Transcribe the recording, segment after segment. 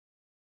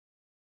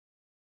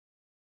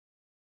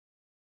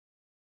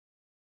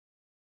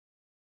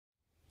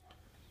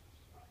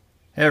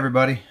Hey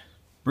everybody,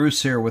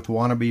 Bruce here with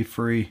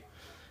WannaBFree.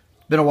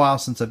 It's been a while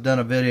since I've done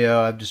a video.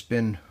 I've just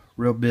been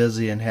real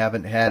busy and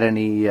haven't had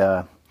any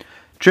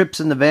trips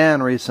in the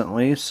van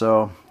recently,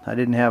 so I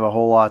didn't have a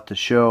whole lot to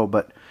show,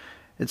 but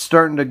it's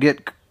starting to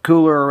get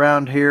cooler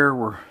around here.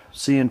 We're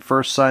seeing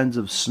first signs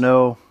of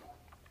snow.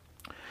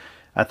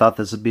 I thought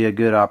this would be a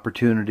good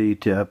opportunity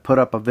to put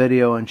up a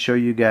video and show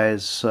you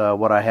guys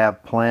what I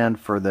have planned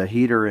for the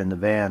heater in the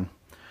van.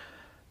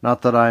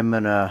 Not that I'm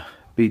going to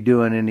be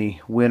doing any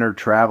winter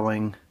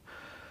traveling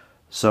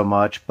so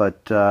much,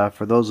 but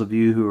for those of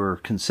you who are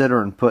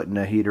considering putting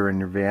a heater in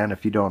your van,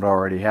 if you don't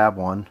already have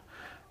one,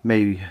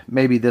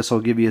 maybe this will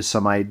give you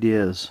some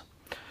ideas.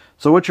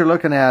 So what you're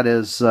looking at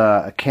is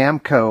a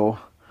Camco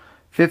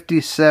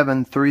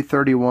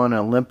 57331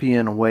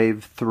 Olympian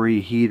Wave 3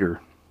 heater.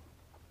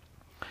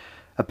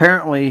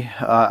 Apparently,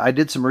 I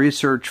did some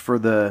research for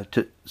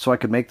so I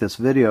could make this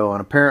video,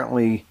 and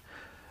apparently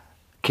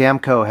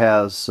Camco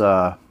has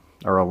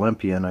or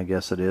Olympian, I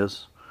guess it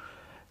is,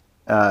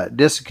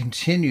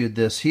 discontinued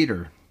this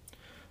heater.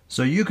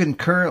 So you can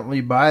currently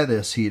buy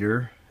this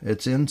heater.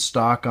 It's in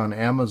stock on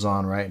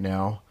Amazon right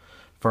now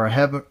for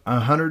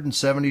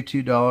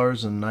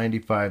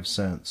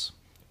 $172.95,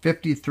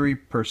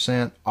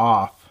 53%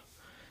 off,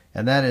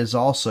 and that is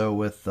also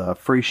with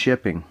free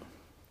shipping.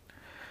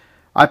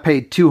 I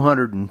paid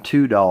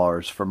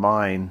 $202 for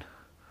mine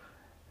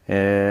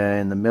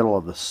in the middle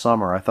of the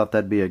summer. I thought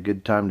that'd be a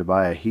good time to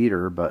buy a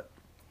heater, but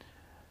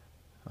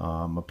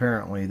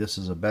apparently this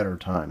is a better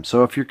time.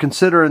 So if you're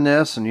considering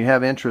this and you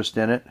have interest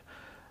in it,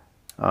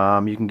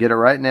 you can get it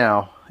right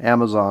now.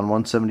 Amazon,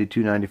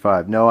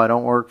 $172.95. No, I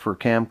don't work for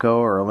Camco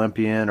or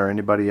Olympian or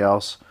anybody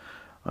else.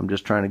 I'm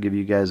just trying to give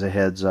you guys a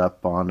heads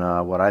up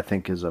on what I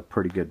think is a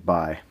pretty good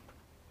buy.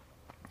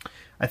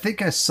 I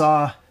think I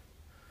saw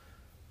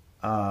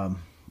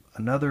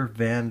another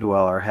van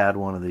dweller had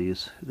one of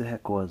these. Who the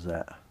heck was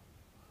that?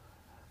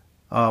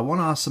 One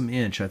Awesome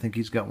Inch. I think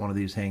he's got one of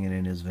these hanging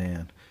in his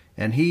van.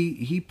 And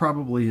he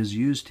probably has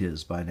used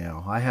his by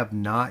now. I have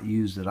not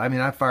used it. I mean,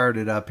 I fired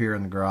it up here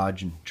in the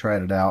garage and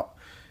tried it out.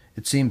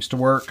 It seems to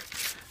work.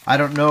 I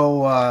don't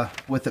know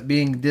with it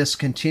being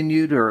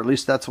discontinued, or at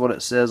least that's what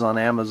it says on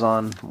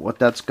Amazon, what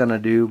that's going to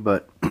do,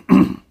 but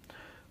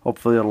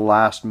hopefully it'll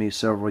last me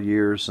several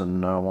years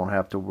and I won't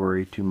have to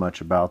worry too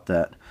much about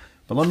that.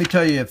 But let me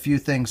tell you a few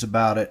things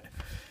about it.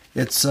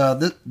 It's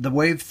the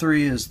Wave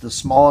 3 is the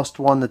smallest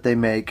one that they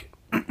make.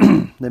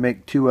 They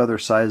make two other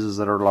sizes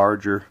that are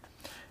larger.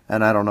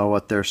 And I don't know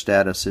what their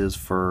status is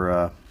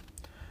for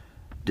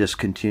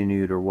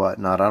discontinued or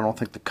whatnot. I don't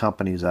think the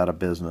company's out of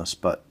business,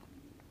 but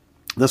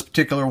this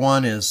particular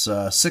one is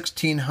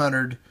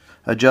 1600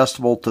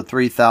 adjustable to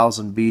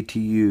 3000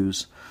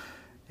 BTUs,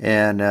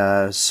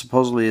 and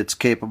supposedly it's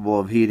capable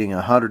of heating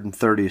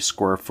 130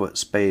 square foot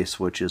space,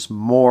 which is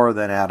more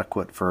than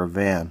adequate for a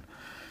van.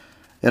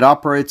 It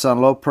operates on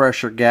low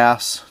pressure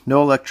gas.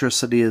 No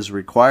electricity is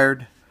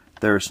required.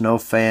 There's no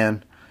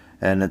fan.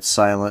 And it's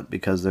silent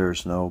because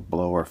there's no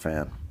blower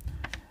fan.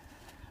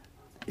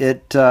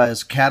 It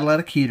is a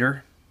catalytic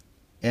heater,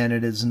 and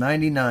it is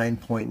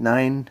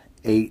 99.98%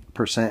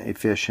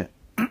 efficient.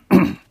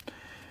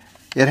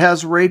 It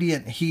has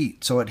radiant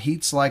heat, so it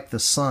heats like the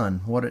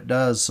sun. What it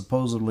does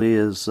supposedly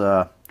is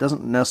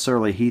doesn't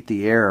necessarily heat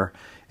the air.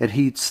 It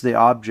heats the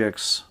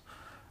objects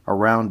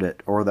around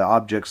it, or the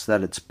objects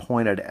that it's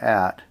pointed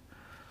at,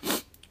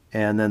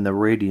 and then the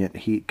radiant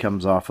heat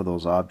comes off of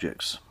those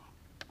objects.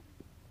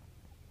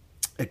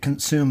 It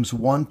consumes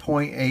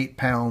 1.8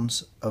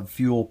 pounds of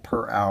fuel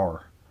per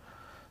hour.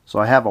 So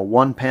I have a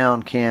 1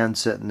 pound can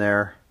sitting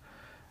there,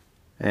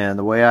 and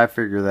the way I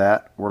figure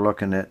that, we're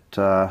looking at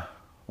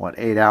what,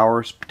 8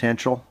 hours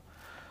potential.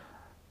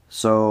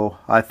 So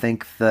I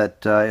think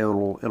that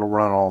it'll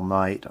run all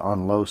night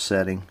on low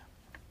setting.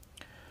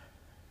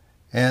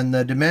 And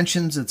the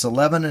dimensions, it's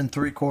 11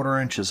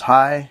 3/4 inches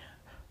high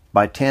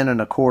by 10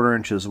 1/4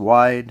 inches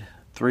wide,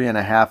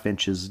 3.5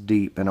 inches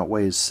deep, and it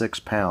weighs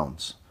 6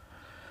 pounds.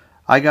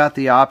 I got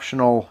the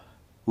optional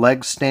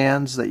leg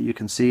stands that you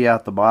can see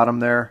out the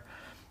bottom there.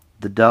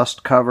 The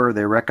dust cover,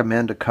 they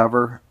recommend a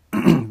cover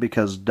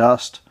because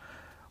dust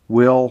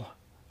will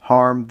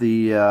harm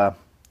the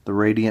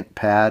radiant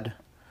pad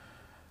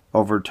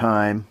over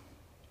time.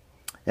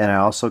 And I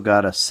also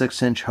got a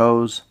 6-inch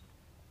hose,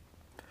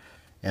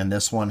 and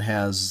this one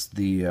has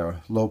the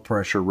low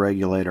pressure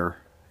regulator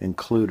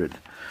included.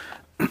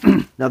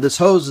 Now this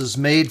hose is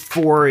made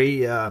for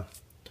a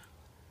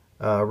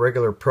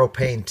regular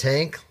propane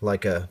tank,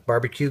 like a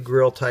barbecue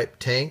grill type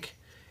tank.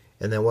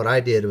 And then what I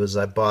did was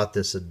I bought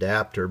this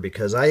adapter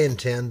because I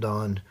intend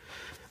on,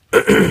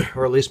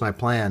 or at least my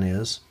plan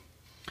is,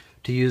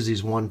 to use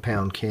these 1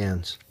 pound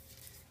cans.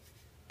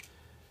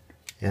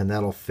 And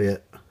that'll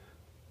fit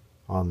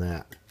on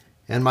that.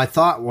 And my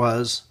thought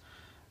was,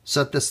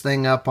 set this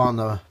thing up on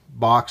the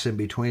box in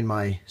between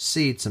my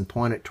seats and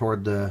point it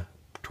toward the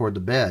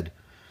bed,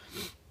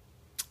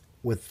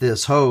 with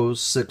this hose,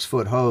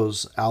 6-foot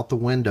hose, out the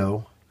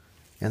window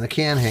and the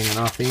can hanging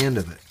off the end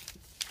of it.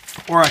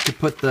 Or I could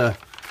put the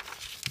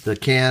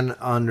can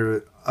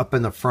under up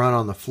in the front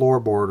on the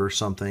floorboard or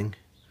something,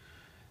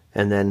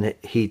 and then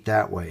heat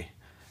that way.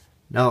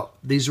 Now,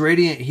 these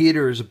radiant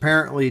heaters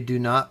apparently do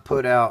not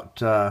put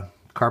out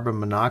carbon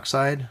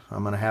monoxide.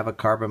 I'm going to have a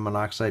carbon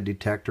monoxide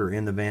detector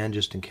in the van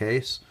just in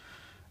case.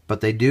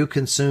 But they do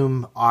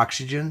consume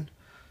oxygen.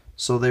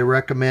 So they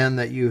recommend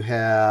that you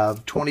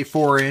have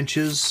 24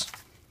 inches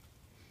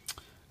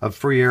of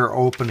free air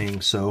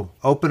opening. So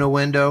open a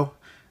window.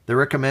 They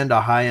recommend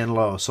a high and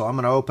low. So I'm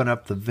going to open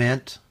up the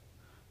vent,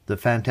 the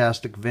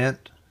fantastic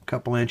vent, a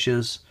couple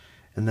inches,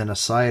 and then a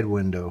side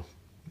window.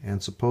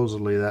 And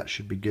supposedly that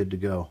should be good to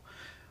go.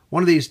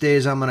 One of these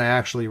days I'm going to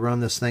actually run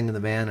this thing in the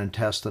van and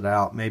test it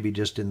out, maybe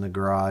just in the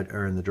garage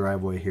or in the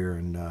driveway here,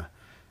 and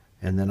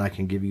then I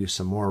can give you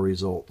some more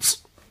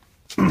results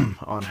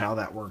on how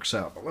that works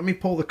out. But let me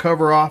pull the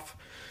cover off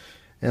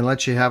and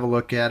let you have a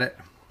look at it.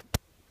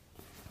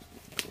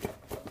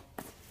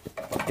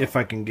 If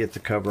I can get the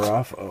cover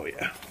off. Oh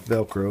yeah,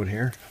 Velcroed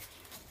here.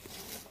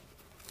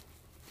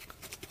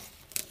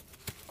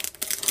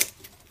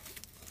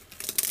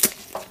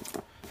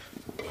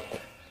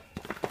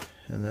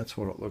 And that's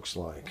what it looks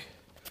like.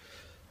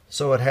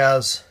 So it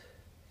has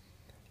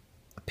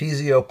a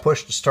piezo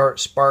push to start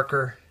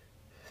sparker,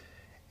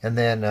 and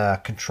then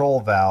a control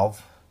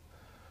valve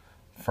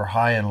for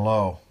high and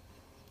low.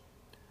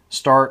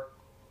 Start,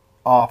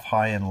 off,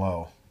 high and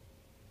low.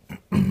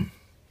 And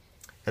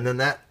then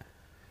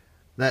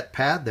that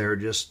pad there,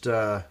 just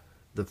the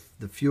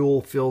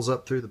fuel fills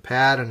up through the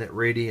pad and it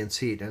radiates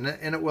heat, and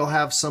it will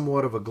have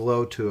somewhat of a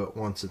glow to it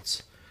once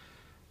it's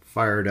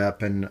fired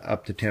up and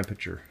up to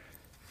temperature.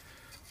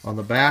 On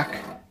the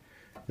back,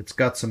 it's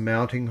got some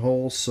mounting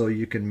holes, so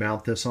you can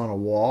mount this on a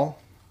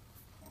wall,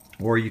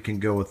 or you can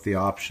go with the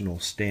optional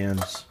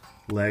stands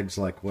legs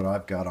like what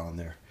I've got on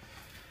there.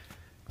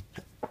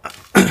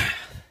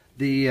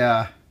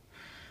 The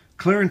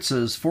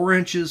clearances, 4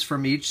 inches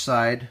from each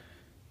side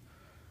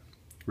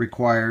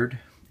required,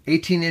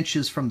 18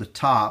 inches from the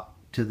top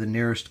to the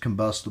nearest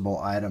combustible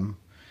item,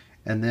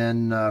 and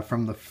then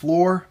from the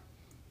floor,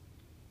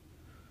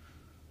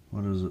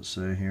 what does it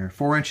say here?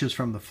 4 inches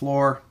from the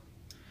floor,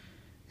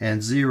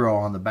 and 0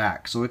 on the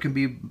back, so it can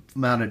be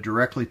mounted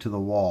directly to the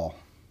wall.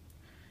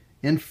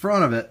 In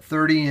front of it,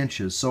 30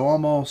 inches, so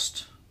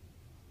almost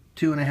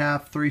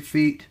 2.5, 3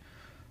 feet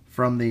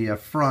from the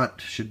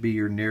front should be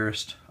your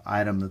nearest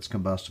item that's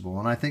combustible,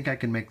 and I think I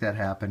can make that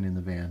happen in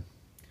the van,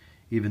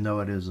 even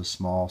though it is a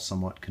small,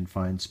 somewhat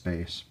confined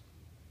space.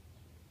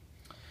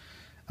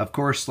 Of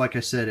course, like I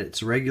said,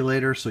 it's a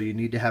regulator, so you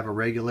need to have a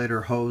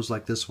regulator hose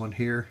like this one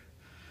here.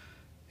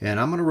 And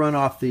I'm going to run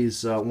off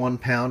these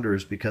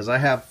 1-pounders because I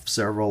have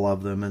several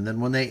of them. And then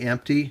when they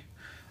empty,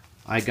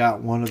 I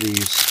got one of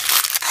these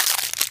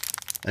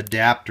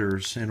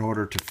adapters in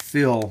order to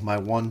fill my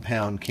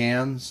 1-pound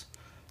cans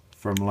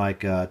from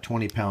like a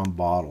 20-pound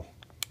bottle.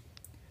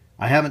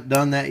 I haven't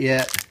done that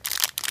yet.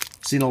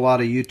 Seen a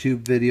lot of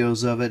YouTube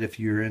videos of it. If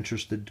you're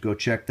interested, go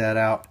check that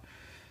out.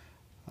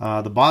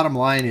 The bottom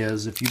line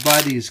is, if you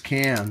buy these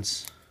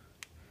cans,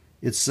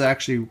 it's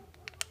actually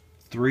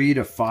 3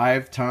 to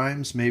 5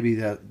 times, maybe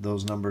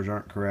those numbers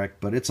aren't correct,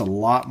 but it's a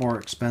lot more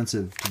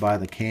expensive to buy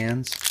the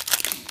cans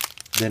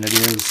than it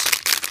is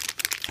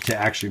to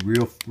actually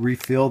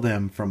refill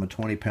them from a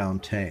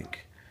 20-pound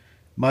tank.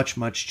 Much,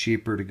 much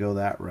cheaper to go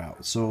that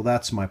route. So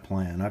that's my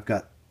plan. I've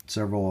got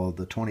several of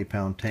the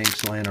 20-pound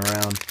tanks laying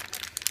around,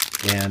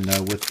 and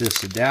with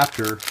this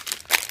adapter,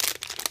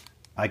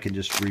 I can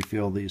just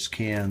refill these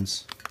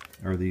cans,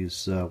 or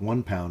these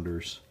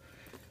 1-pounders.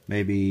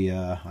 Maybe,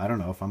 I don't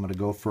know, if I'm going to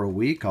go for a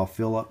week, I'll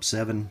fill up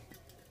seven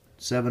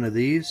of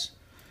these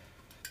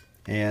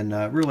and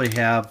really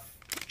have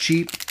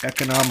cheap,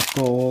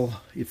 economical,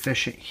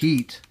 efficient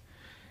heat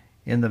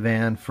in the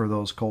van for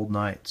those cold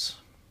nights.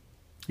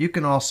 You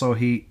can also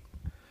heat,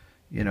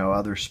 you know,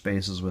 other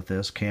spaces with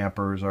this,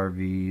 campers,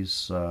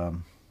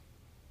 RVs,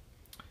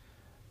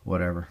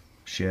 whatever,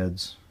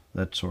 sheds,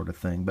 that sort of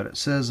thing. But it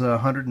says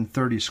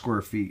 130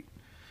 square feet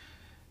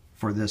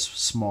for this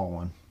small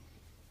one.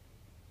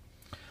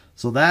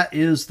 So that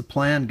is the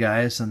plan,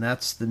 guys, and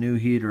that's the new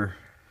heater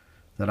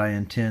that I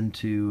intend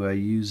to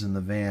use in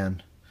the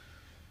van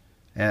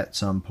at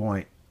some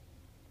point.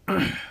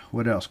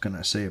 What else can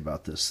I say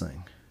about this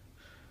thing?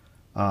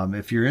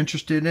 If you're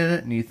interested in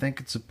it and you think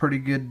it's a pretty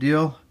good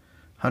deal,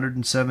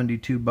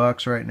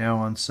 $172 right now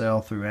on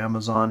sale through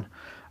Amazon.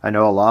 I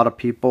know a lot of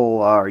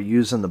people are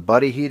using the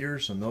buddy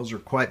heaters, and those are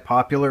quite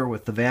popular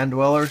with the van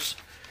dwellers.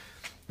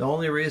 The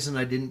only reason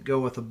I didn't go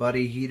with a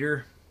buddy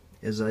heater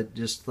is I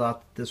just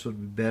thought this would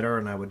be better,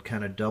 and I would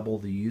kind of double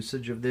the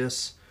usage of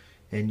this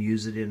and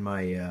use it in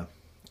my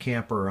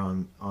camper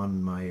on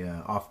my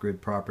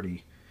off-grid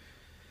property,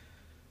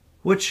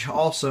 which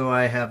also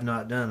I have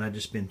not done. I've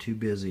just been too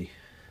busy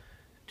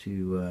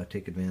to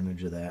take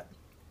advantage of that.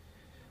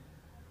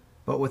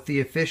 But with the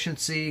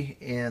efficiency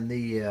and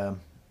the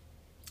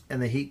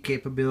heat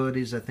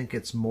capabilities, I think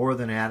it's more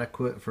than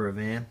adequate for a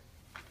van.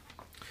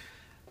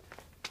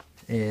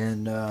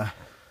 And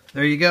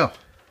there you go.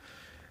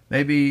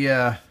 Maybe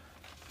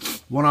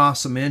one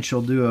awesome inch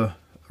will do a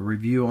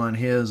review on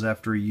his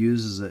after he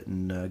uses it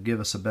and give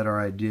us a better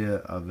idea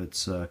of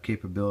its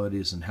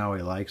capabilities and how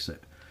he likes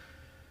it.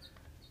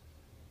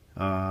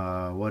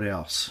 What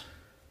else?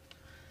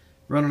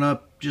 Running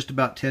up just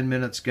about 10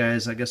 minutes,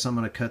 guys. I guess I'm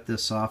going to cut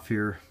this off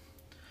here.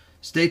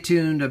 Stay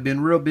tuned. I've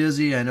been real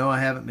busy. I know I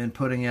haven't been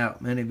putting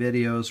out many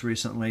videos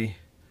recently.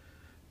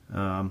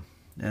 And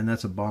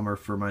that's a bummer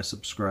for my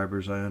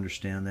subscribers. I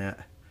understand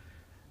that.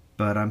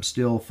 But I'm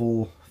still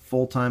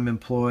full-time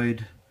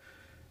employed.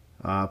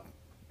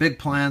 Big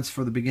plans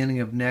for the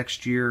beginning of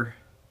next year.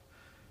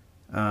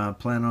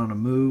 Plan on a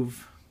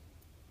move.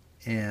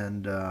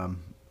 And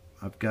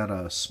I've got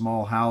a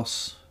small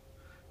house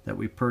that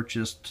we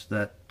purchased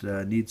that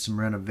needs some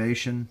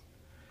renovation,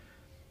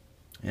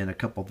 and a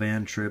couple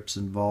van trips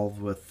involved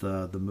with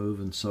the move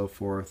and so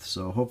forth.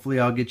 So hopefully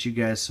I'll get you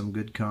guys some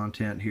good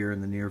content here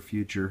in the near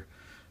future.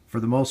 For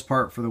the most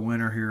part, for the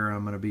winter here,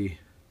 I'm going to be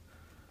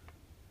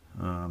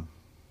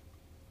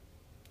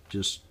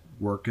just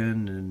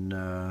working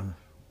and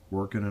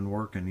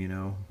working, you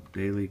know,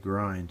 daily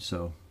grind.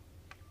 So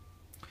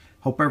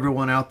hope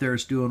everyone out there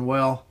is doing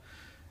well.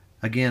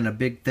 Again, a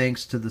big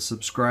thanks to the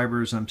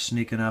subscribers. I'm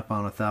sneaking up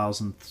on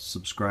 1,000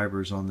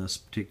 subscribers on this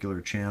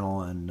particular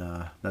channel,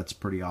 and that's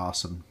pretty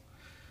awesome.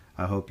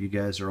 I hope you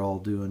guys are all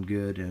doing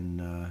good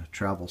and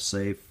travel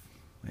safe,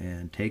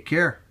 and take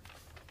care.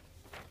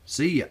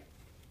 See ya.